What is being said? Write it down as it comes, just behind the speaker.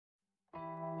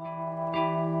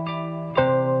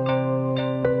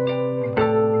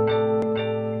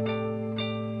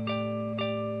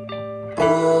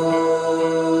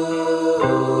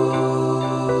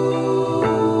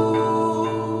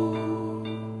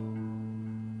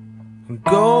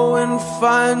Go and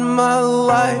find my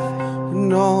life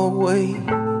in all ways,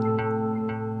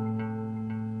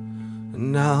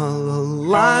 and I'll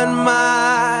align my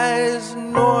eyes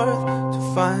north to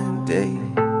find day.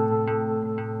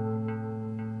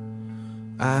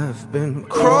 I've been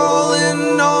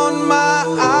crawling on my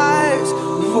eyes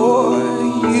for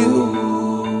you,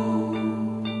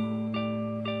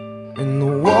 and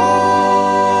the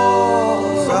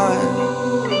walls I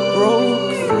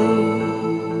broke through.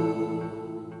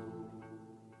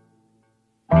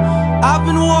 I've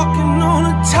been walking on a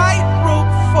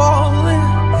tightrope falling,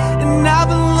 and I've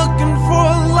been looking for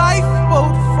a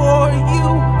lifeboat for you.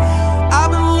 I've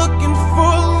been looking for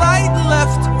a light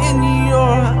left in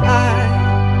your eye,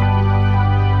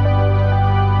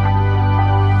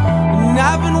 and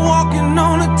I've been walking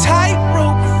on a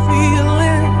tightrope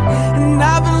feeling, and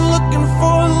I've been looking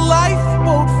for a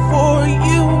lifeboat for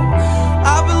you.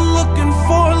 I've been looking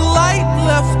for a light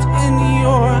left in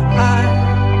your eye.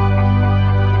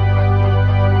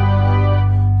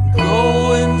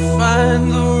 Find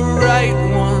the right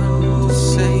one to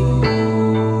say.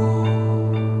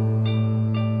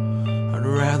 I'd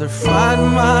rather find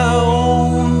my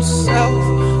own self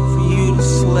for you to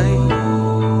slay,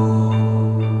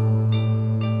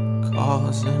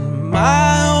 causing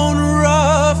my own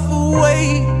rough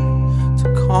way to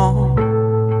calm,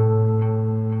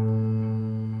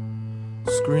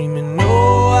 screaming,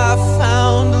 oh,